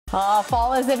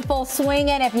Fall is in full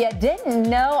swing, and if you didn't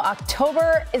know,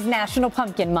 October is National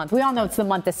Pumpkin Month. We all know it's the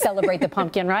month to celebrate the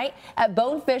pumpkin, right? At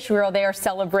Bonefish Grill, they are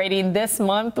celebrating this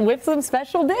month with some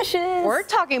special dishes. We're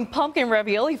talking pumpkin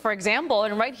ravioli, for example,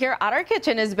 and right here at our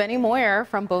kitchen is Benny Moyer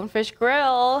from Bonefish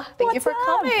Grill. Thank you for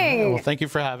coming. Well, thank you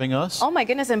for having us. Oh my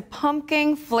goodness, and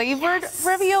pumpkin flavored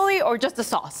ravioli or just the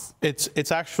sauce?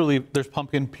 It's actually, there's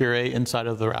pumpkin puree inside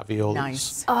of the raviolis.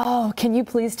 Nice. Oh, can you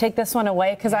please take this one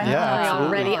away? Because I'm hungry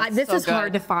already. This so is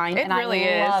hard to find, it and really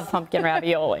I love pumpkin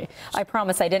ravioli. I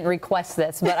promise I didn't request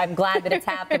this, but I'm glad that it's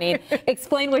happening.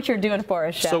 Explain what you're doing for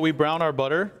us, Chef. So we brown our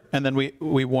butter, and then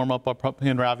we warm up our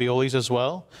pumpkin raviolis as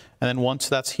well. And then once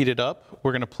that's heated up,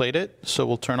 we're going to plate it. So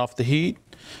we'll turn off the heat,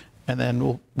 and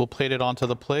then we'll plate it onto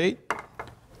the plate.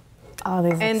 Oh,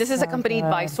 and this is accompanied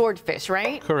by swordfish,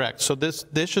 right? Correct. So this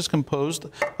dish is composed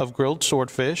of grilled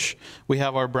swordfish. We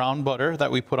have our brown butter that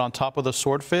we put on top of the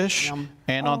swordfish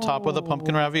and on top of the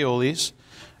pumpkin raviolis.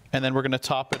 And then we're going to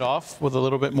top it off with a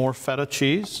little bit more feta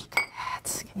cheese.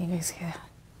 Can you guys get...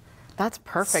 That's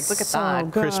perfect. Look at So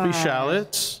that. good. Crispy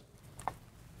shallots,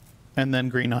 and then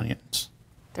green onions.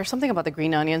 There's something about the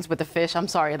green onions with the fish. I'm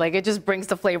sorry, like it just brings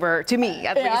the flavor to me.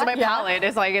 At least my palate.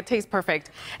 It's like it tastes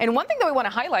perfect. And one thing that we want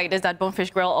to highlight is that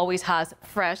Bonefish Grill always has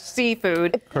fresh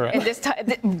seafood. Correct. And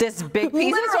this big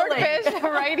piece of swordfish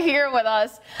right here with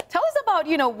us. Tell us about,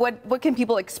 you know, what can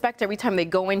people expect every time they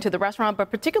go into the restaurant, but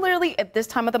particularly at this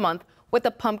time of the month with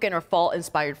the pumpkin or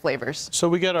fall-inspired flavors. So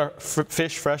we get our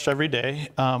fish fresh every day.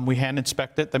 We hand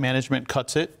inspect it. The management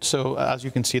cuts it. So as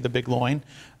you can see, the big loin.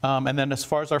 And then as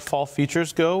far as our fall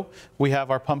features go, we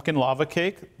have our pumpkin lava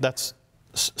cake. That's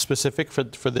specific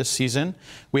for this season.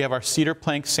 We have our cedar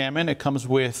plank salmon. It comes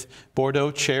with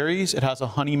Bordeaux cherries. It has a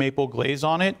honey maple glaze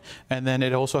on it. And then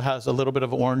it also has a little bit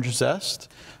of orange zest.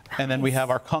 Nice. And then we have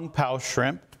our kung pao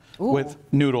shrimp with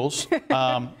noodles.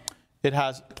 It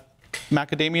has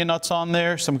macadamia nuts on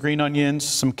there, some green onions,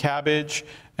 some cabbage,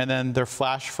 and then they're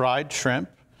flash fried shrimp.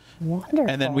 Wonderful.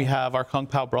 And then we have our kung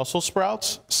pao Brussels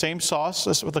sprouts, same sauce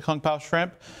as with the kung pao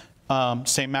shrimp,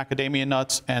 same macadamia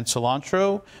nuts and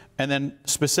cilantro. And then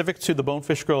specific to the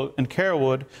Bonefish Grill in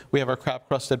Carrollwood, we have our crab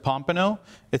crusted pompano.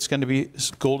 It's going to be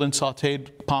golden sauteed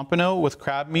pompano with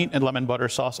crab meat and lemon butter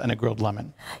sauce and a grilled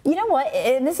lemon. You know what?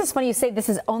 And this is funny you say this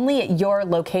is only at your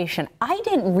location. I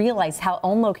didn't realize how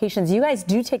on locations you guys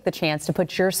do take the chance to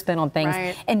put your spin on things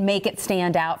and make it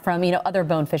stand out from, you know, other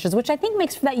Bonefishes, which I think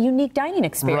makes for that unique dining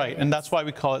experience. Right, and that's why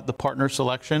we call it the partner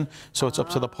selection. So it's up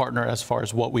to the partner as far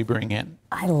as what we bring in.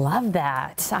 I love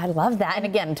that. I love that. And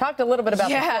again, talked a little bit about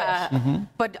the fish.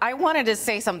 But I wanted to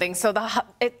say something. So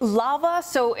lava,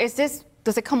 so is this,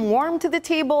 does it come warm to the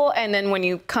table? And then when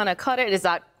you kind of cut it, is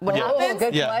that what happens?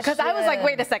 Good question. Because I was like,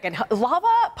 wait a second,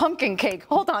 lava pumpkin cake.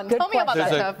 Hold on, tell me about that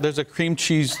stuff. There's a cream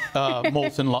cheese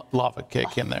molten lava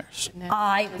cake in there.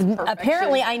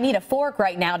 Apparently I need a fork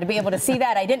right now to be able to see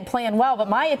that. I didn't plan well, but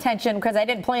my attention, because I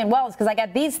didn't plan well, is because I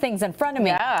got these things in front of me.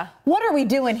 Yeah. What are we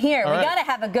doing here? We got to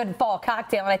have a good fall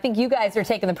cocktail, and I think you guys are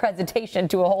taking the presentation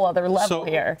to a whole other level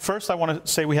here. First, I want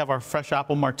to say we have our fresh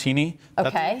apple martini.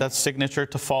 That's signature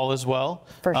to fall as well.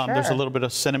 For sure. There's a little bit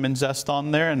of cinnamon zest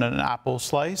on there and an apple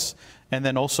slice. And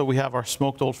then also we have our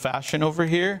smoked old fashioned over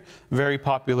here, very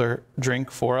popular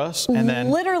drink for us. And then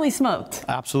literally smoked.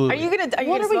 Absolutely. Are you gonna smoke it?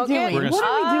 What are we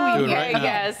doing? Right now.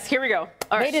 Yes, here we go.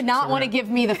 All right. They did not want to give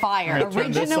me the fire.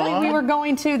 Originally we were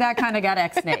going to. That kind of got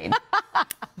ex-nayed.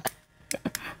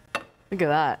 Look at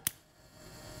that.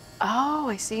 Oh,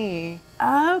 I see.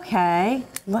 Okay.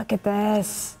 Look at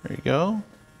this. There you go.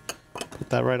 Put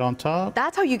that right on top.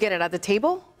 That's how you get it at the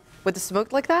table? With the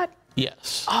smoked like that?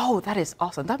 Yes. Oh, that is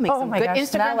awesome. That makes some good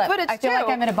Instagram footage too. I feel like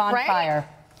I'm at a bonfire.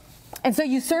 Right? And so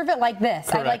you serve it like this.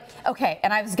 Correct. Okay,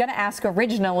 and I was going to ask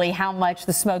originally how much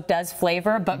the smoke does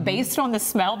flavor, but based on the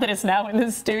smell that is now in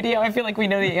the studio, I feel like we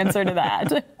know the answer to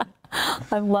that.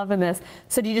 I'm loving this.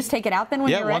 So do you just take it out then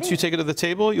when you're ready? Yeah, once you take it to the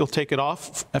table, you'll take it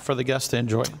off for the guests to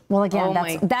enjoy. Well,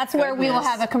 again, that's where we will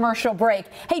have a commercial break.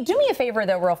 Hey, do me a favor,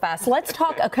 though, real fast. Let's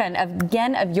talk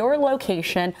again of your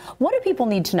location. What do people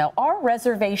need to know? Are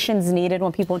reservations needed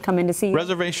when people come in to see you?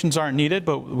 Reservations aren't needed,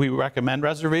 but we recommend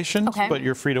reservations, but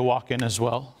you're free to walk in as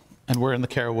well. And we're in the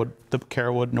Carrollwood,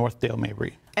 Northdale,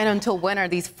 Mabry. And until when are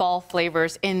these fall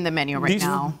flavors in the menu right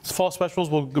now? These fall specials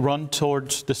will run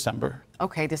towards December.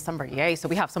 Okay, December, yay. So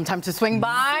we have some time to swing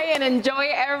by and enjoy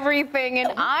everything.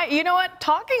 And you know what,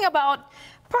 talking about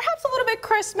perhaps a little bit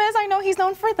Christmas, I know he's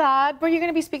known for that, but you're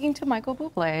going to be speaking to Michael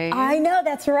Bublé. I know,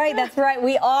 that's right,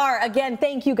 we are. Again,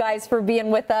 thank you guys for being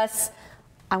with us.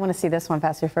 I want to see this one,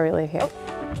 Pastor, before we leave here.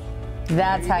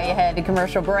 That's how you head to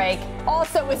commercial break.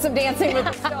 Also with some Dancing with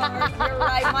the Stars. You're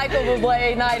right, Michael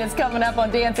Bublé night is coming up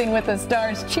on Dancing with the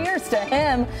Stars. Cheers to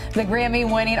him. The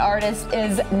Grammy-winning artist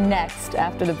is next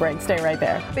after the break. Stay right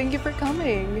there. Thank you for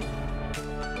coming.